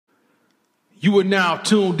You are now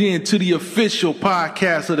tuned in to the official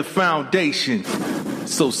podcast of the Foundation.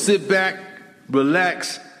 So sit back,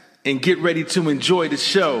 relax, and get ready to enjoy the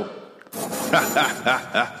show.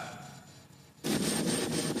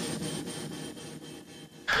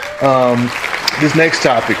 This next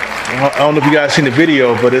topic, I don't know if you guys seen the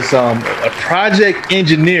video, but it's a project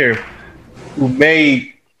engineer who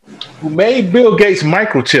made Bill Gates'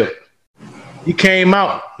 microchip. He came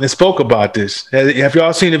out and spoke about this. Have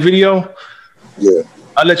y'all seen the video? Yeah.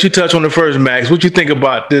 I'll let you touch on it first, Max. What you think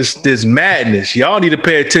about this madness? Y'all need to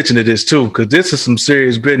pay attention to this too, because this is some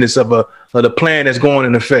serious business of the plan that's going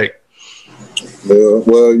in effect. Yeah,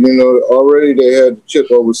 well, already they had the chip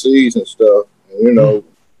overseas and stuff. And,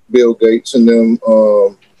 Bill Gates and them,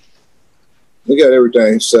 they got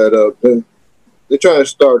everything set up. They're trying to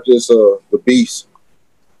start this, the Beast,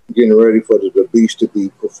 getting ready for the Beast to be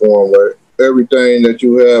performed, where everything that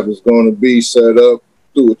you have is going to be set up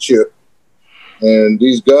through a chip. And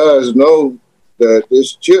these guys know that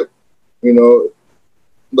this chip, like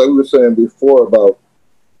we were saying before about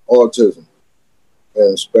autism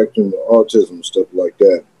and spectrum of autism and stuff like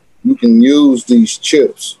that, you can use these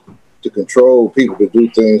chips to control people to do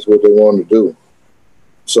things what they want to do.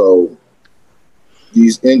 So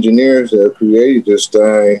these engineers that have created this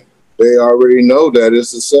thing, they already know that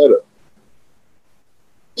it's a setup.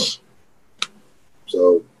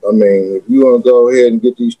 So, if you want to go ahead and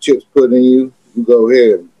get these chips put in you, you go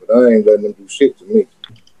ahead. But I ain't letting them do shit to me.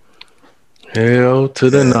 Hell to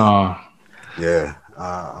the nah. Yeah,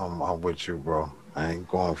 I'm with you, bro. I ain't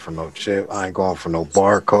going for no chip. I ain't going for no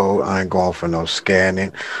barcode. I ain't going for no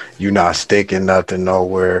scanning. You not sticking nothing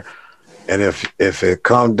nowhere. And if it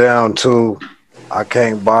come down to I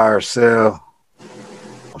can't buy or sell,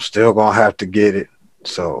 I'm still gonna have to get it.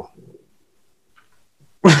 So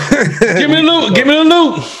give me a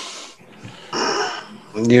loot.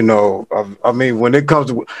 When it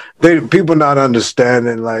comes to people not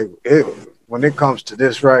understanding, when it comes to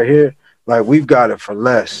this right here, we've got it for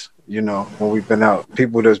less. When we've been out,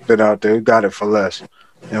 people that's been out there, we got it for less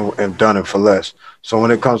and done it for less. So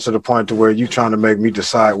when it comes to the point to where you trying to make me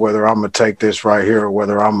decide whether I'm gonna take this right here or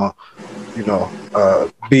whether I'm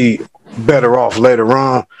gonna, be better off later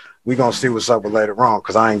on, we gonna see what's up with later on,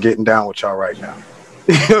 because I ain't getting down with y'all right now.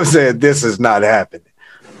 You know what I'm saying? This is not happening.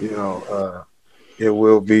 It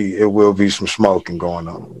will be some smoking going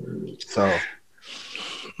on. So,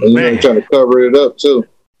 and they're trying to cover it up too.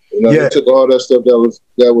 They took all that stuff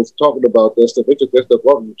that was talking about that stuff. They took that stuff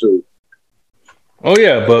off YouTube. Oh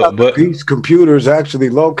yeah, but these computers actually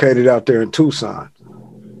located out there in Tucson.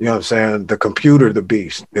 You know what I'm saying? The computer, the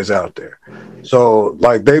Beast, is out there. So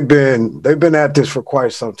they've been at this for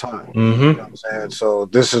quite some time. Mm-hmm. You know what I'm saying? So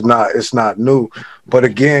it's not new. But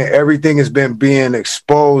again, everything has been being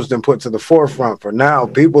exposed and put to the forefront. For now,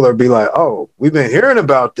 people are be like, oh, we've been hearing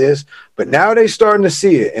about this, but now they starting to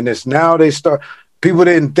see it. And it's now people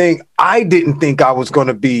I didn't think I was going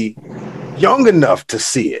to be young enough to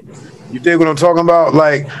see it. You dig what I'm talking about?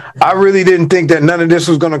 I really didn't think that none of this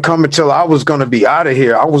was going to come until I was going to be out of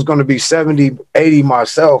here. I was going to be 70, 80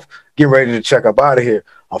 myself, getting ready to check up out of here.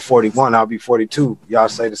 I'm 41. I'll be 42. Y'all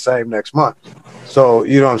say the same next month. So,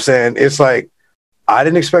 you know what I'm saying? It's I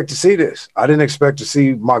didn't expect to see this. I didn't expect to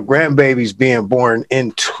see my grandbabies being born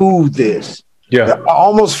into this. Yeah. I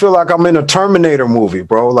almost feel like I'm in a Terminator movie,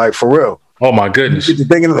 bro. For real. Oh my goodness!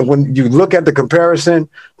 When you look at the comparison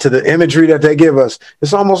to the imagery that they give us,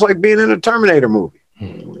 it's almost like being in a Terminator movie.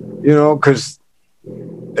 Because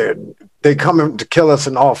they come to kill us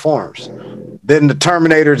in all forms. Then the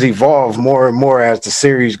Terminators evolve more and more as the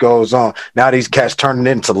series goes on. Now these cats turning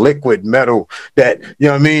into liquid metal that,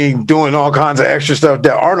 doing all kinds of extra stuff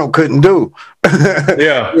that Arnold couldn't do.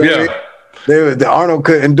 Yeah. The Arnold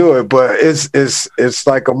couldn't do it, but it's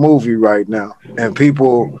like a movie right now, and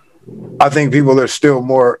I think people are still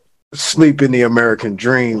more asleep in the American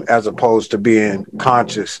dream as opposed to being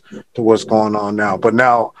conscious to what's going on now. But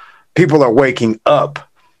now people are waking up,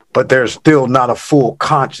 but there's still not a full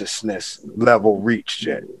consciousness level reached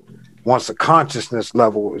yet. Once the consciousness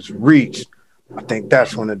level is reached, I think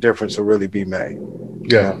that's when the difference will really be made.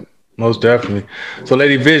 Yeah, most definitely. So,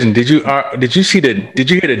 Lady Vision, did you hear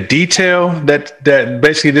the detail that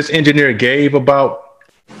basically this engineer gave about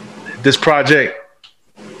this project?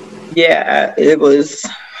 Yeah, it's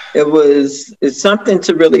something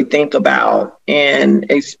to really think about. And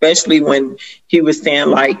especially when he was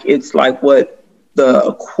saying it's what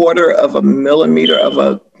the quarter of a millimeter of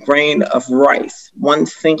a grain of rice, one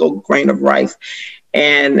single grain of rice.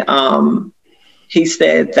 And he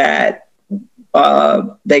said that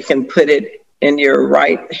they can put it and your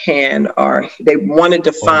right hand are, they wanted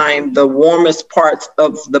to find the warmest parts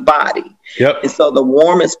of the body. Yep. And so the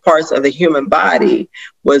warmest parts of the human body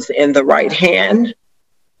was in the right hand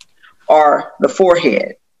or the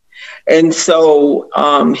forehead. And so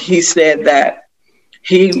he said that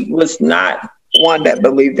he was not one that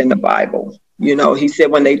believed in the Bible. You know, he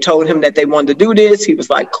said when they told him that they wanted to do this, he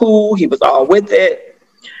was like, cool, he was all with it.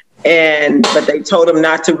 But they told him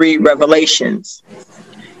not to read Revelations.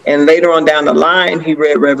 And later on down the line, he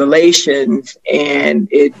read Revelations, and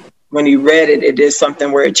when he read it, it did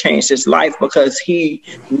something where it changed his life, because he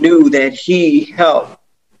knew that he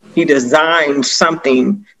designed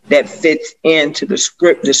something that fits into the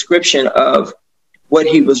script description of what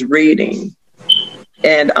he was reading.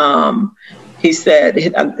 And he said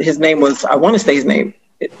his name was, I want to say his name,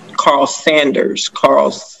 Carl Sanders.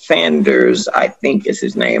 Carl Sanders, I think is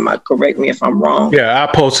his name. Correct me if I'm wrong. Yeah,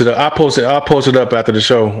 I'll post it up after the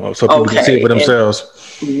show so people can see it for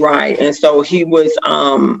themselves. Right. And so he was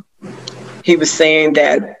saying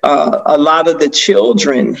that a lot of the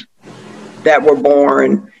children that were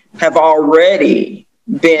born have already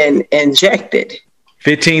been injected.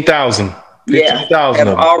 15,000. Yeah, have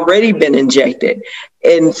already been injected.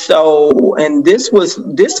 And so, and this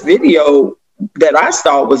video that I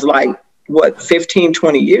saw was like, what, 15,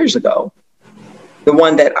 20 years ago, the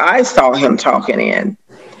one that I saw him talking in.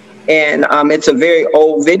 And it's a very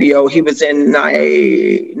old video. He was in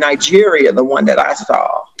Nigeria, the one that I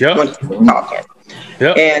saw when he was talking.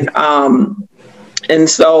 Yep. And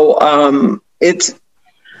so it's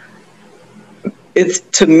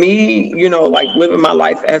to me, you know, like living my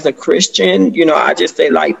life as a Christian, you know, I just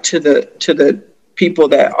say, like, to the people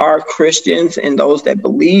that are Christians and those that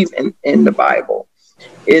believe in the Bible,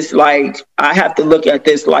 it's like, I have to look at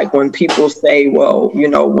this like when people say, well, you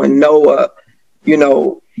know, when Noah, you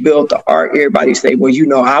know, built the ark, everybody say, well, you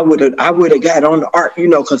know, I would have got on the ark, you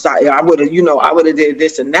know, because I would have did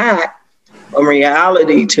this and that. In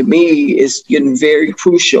reality, to me, it's getting very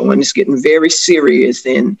crucial, and it's getting very serious,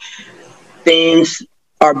 and things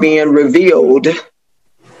are being revealed,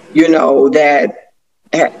 you know, that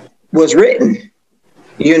was written.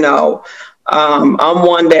 You know, I'm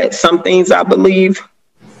one that some things I believe,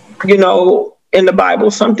 you know, in the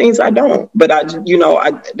Bible, some things I don't. But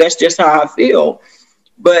that's just how I feel.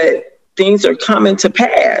 But things are coming to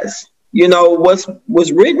pass. You know,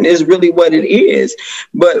 what's written is really what it is.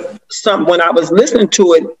 But when I was listening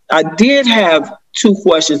to it, I did have two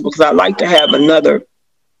questions, because I like to have another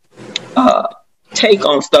take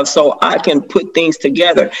on stuff so I can put things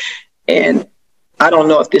together. And I don't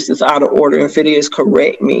know if this is out of order. If it is,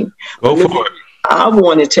 correct me. Go for it. I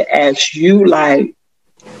wanted to ask you, like,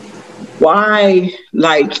 why,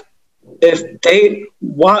 like,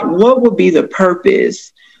 what would be the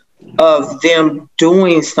purpose of them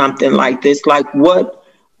doing something like this? Like, what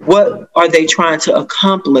are they trying to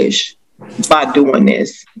accomplish by doing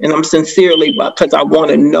this? And I'm sincerely, because I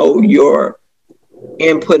want to know your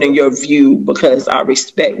input and your view, because I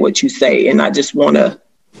respect what you say, and I just want to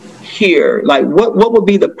hear, like, what would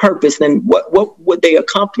be the purpose, and what would they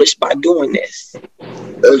accomplish by doing this?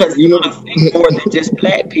 Because you know, more than just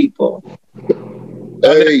Black people.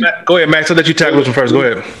 Hey, go ahead, Max. I'll let you tackle this one first. Go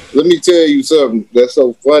ahead. Let me tell you something that's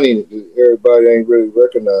so funny that everybody ain't really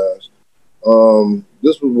recognized.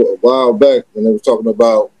 This was a while back when they were talking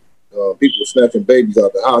about people snatching babies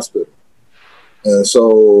out the hospital. And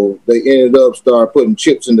so they ended up start putting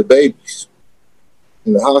chips in the babies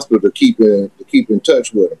in the hospital to keep in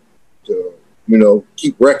touch with them, to, you know,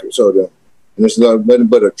 keep records of them. And it's nothing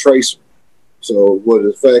but a tracer. So what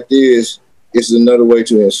the fact is, it's another way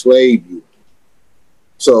to enslave you.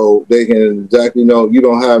 So they can exactly know you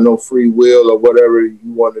don't have no free will or whatever you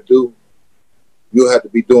want to do. You'll have to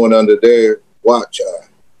be doing under their watch eye.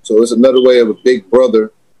 So it's another way of a big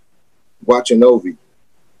brother watching over you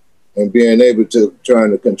and being able to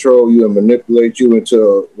trying to control you and manipulate you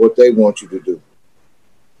into what they want you to do.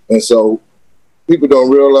 And so people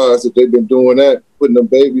don't realize that they've been doing that,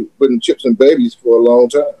 putting chips in babies for a long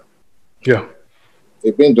time. Yeah.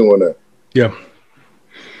 They've been doing that. Yeah.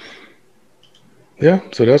 Yeah,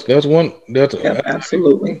 so that's one.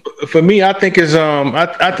 Absolutely. For me, I think it's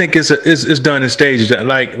it's done in stages.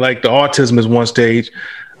 Like the autism is one stage.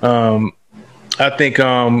 I think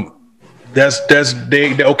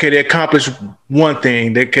they accomplish one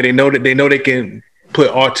thing. They know they can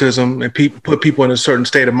put autism and put people in a certain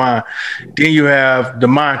state of mind. Then you have the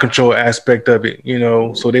mind control aspect of it. You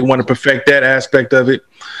know, so they want to perfect that aspect of it.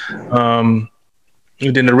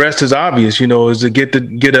 And then the rest is obvious, you know, is to get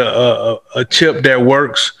a chip that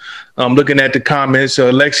works. Looking at the comments,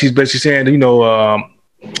 Lexi's basically saying, you know,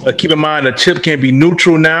 Keep in mind, a chip can be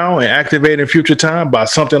neutral now and activated in future time by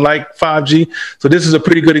something like 5G. So this is a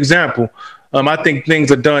pretty good example. I think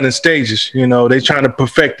things are done in stages. You know, they're trying to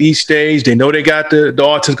perfect each stage. They know they got the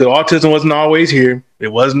autism, because autism wasn't always here. It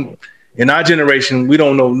wasn't in our generation. We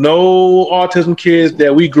don't know no autism kids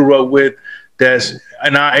that we grew up with that's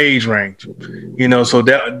in our age range. You know, so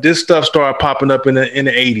that this stuff started popping up in the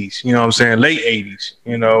 80s. You know what I'm saying? Late 80s.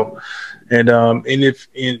 You know, and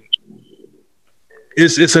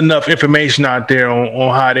it's enough information out there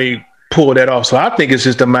on how they pull that off. So I think it's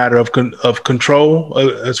just a matter of control,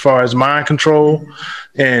 as far as mind control,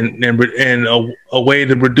 and a way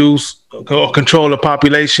to reduce or control the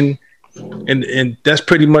population, and that's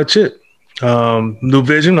pretty much it. New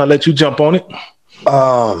Vision, I'll let you jump on it.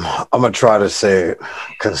 I'm gonna try to say it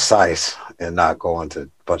concise and not go into a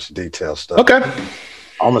bunch of detailed stuff. Okay.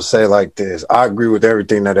 I'm gonna say it like this. I agree with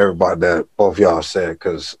everything that both y'all said,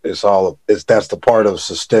 because that's the part of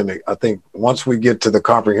systemic. I think once we get to the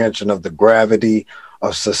comprehension of the gravity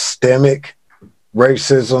of systemic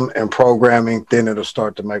racism and programming, then it'll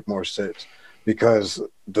start to make more sense, because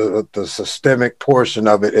the systemic portion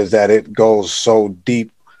of it is that it goes so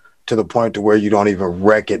deep to the point to where you don't even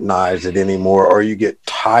recognize it anymore, or you get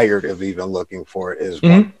tired of even looking for it. Is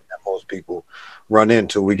one that most people run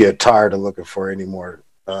into. We get tired of looking for any more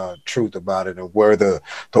truth about it and where the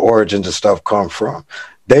origins of stuff come from.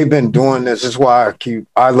 They've been doing this. This is why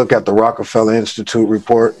I look at the Rockefeller Institute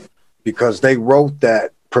report, because they wrote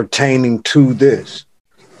that pertaining to this.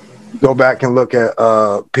 Go back and look at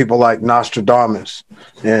people like Nostradamus,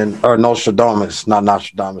 and you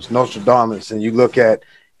look at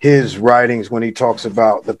his writings when he talks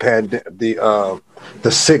about the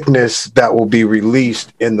sickness that will be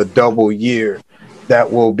released in the double year, that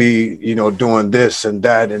will be, you know, doing this and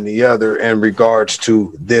that and the other in regards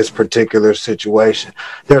to this particular situation.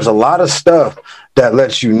 There's a lot of stuff that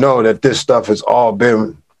lets you know that this stuff has all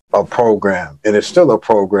been a program, and it's still a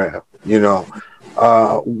program. You know,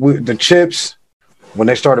 the chips, when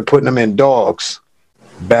they started putting them in dogs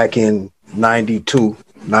back in 92,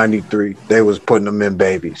 93, they was putting them in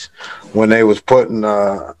babies. When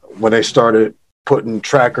they started putting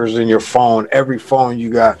trackers in your phone, every phone you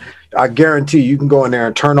got, I guarantee you can go in there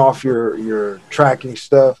and turn off your tracking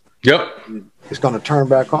stuff. Yep. It's going to turn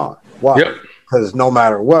back on. Why? Yep. Because no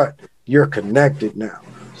matter what, you're connected now.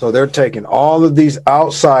 So they're taking all of these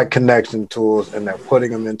outside connection tools and they're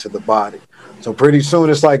putting them into the body. So pretty soon,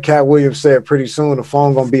 it's like Cat Williams said, pretty soon the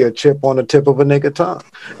phone going to be a chip on the tip of a nigga tongue.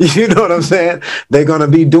 You know what I'm saying? They're going to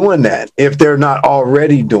be doing that if they're not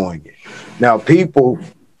already doing it. Now, people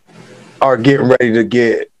are getting ready to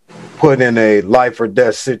get put in a life or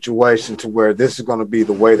death situation to where this is going to be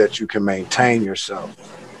the way that you can maintain yourself.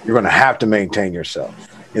 You're going to have to maintain yourself.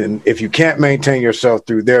 And if you can't maintain yourself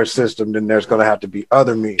through their system, then there's going to have to be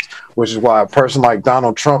other means, which is why a person like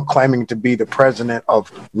Donald Trump claiming to be the president of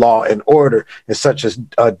law and order is such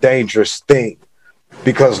a dangerous thing,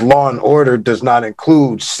 because law and order does not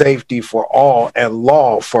include safety for all and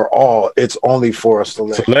law for all. It's only for a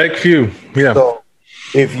select few. Yeah. So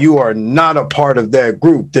if you are not a part of that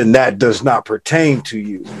group, then that does not pertain to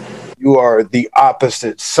you. You are the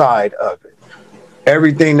opposite side of it.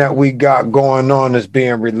 Everything that we got going on is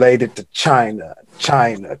being related to China,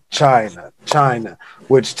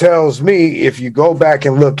 which tells me, if you go back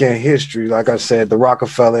and look in history, like I said, the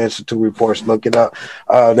Rockefeller Institute reports, look it up,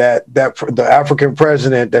 that the African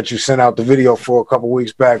president that you sent out the video for a couple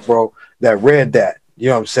weeks back, bro, that read that, you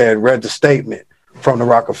know what I'm saying, read the statement from the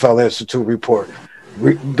Rockefeller Institute report.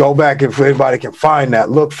 Go back, if anybody can find that,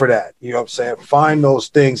 look for that. You know what I'm saying? Find those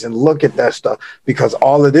things and look at that stuff, because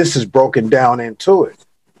all of this is broken down into it.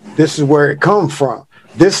 This is where it comes from.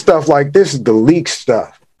 This stuff like this is the leak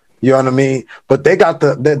stuff. You know what I mean? But they got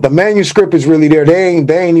the manuscript is really there. They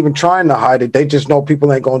ain't even trying to hide it. They just know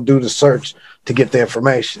people ain't gonna do the search to get the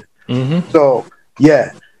information. So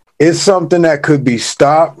yeah, it's something that could be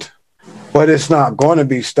stopped, but it's not going to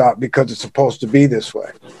be stopped because it's supposed to be this way.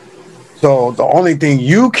 So the only thing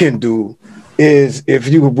you can do is, if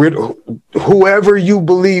whoever you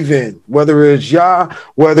believe in, whether it's Yah,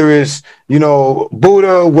 whether it's, you know,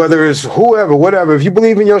 Buddha, whether it's whoever, whatever, if you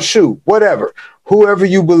believe in your shoe, whatever, whoever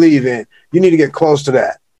you believe in, you need to get close to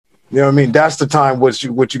that. You know what I mean? That's the time what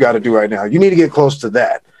you got to do right now. You need to get close to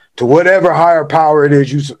that, to whatever higher power it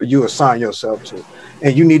is you assign yourself to.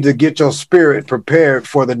 And you need to get your spirit prepared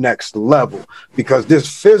for the next level, because this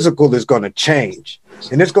physical is going to change.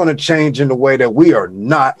 And it's going to change in a way that we are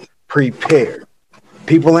not prepared.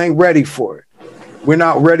 People ain't ready for it. We're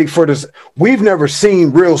not ready for this. We've never seen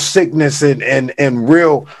real sickness and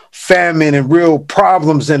real famine and real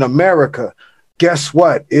problems in America. Guess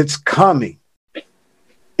what? It's coming.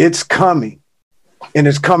 it's coming. And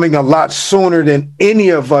it's coming a lot sooner than any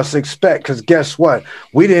of us expect. Because guess what?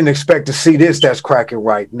 We didn't expect to see this that's cracking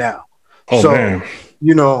right now. Oh, man.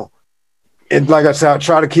 You know, and like I said, I'm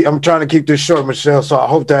trying to keep this short, Michelle. So I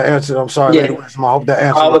hope that answered. I'm sorry, Yeah. Lady Wisdom. I hope that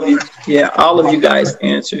answered. All of you guys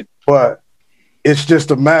answered. But it's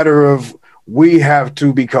just a matter of we have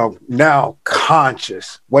to become now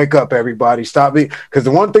conscious. Wake up, everybody. Stop it. Because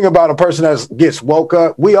the one thing about a person that gets woke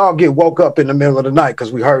up, we all get woke up in the middle of the night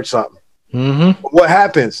because we heard something. Mm-hmm. What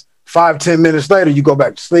happens? 5-10 minutes later, you go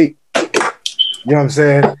back to sleep. You know what I'm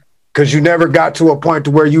saying? Because you never got to a point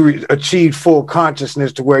to where you achieved full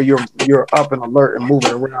consciousness to where you're up and alert and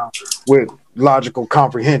moving around with logical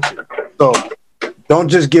comprehension. So don't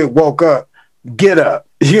just get woke up. Get up.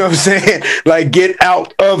 You know what I'm saying? Like, get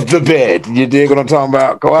out of the bed. You dig what I'm talking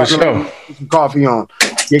about? Go out and put some coffee on.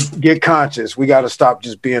 Get conscious. We got to stop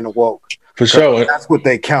just being awoke. For sure. That's what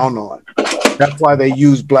they count on. That's why they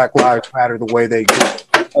use Black Lives Matter the way they do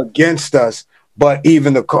against us. But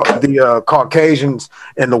even the Caucasians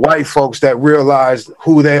and the white folks that realize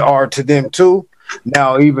who they are to them too,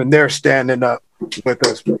 now even they're standing up with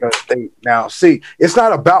us because they now see it's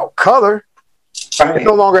not about color. Right. It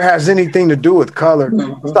no longer has anything to do with color.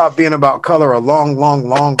 Mm-hmm. Stop being about color a long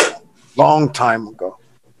time ago.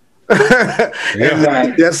 Yeah.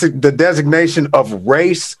 The designation of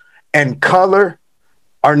race and color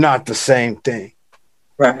are not the same thing.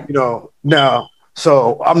 Right. You know, now,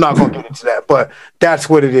 so I'm not going to get into that, but that's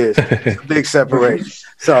what it is. It's a big separation.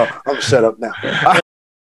 So I'm shut up now. Hey,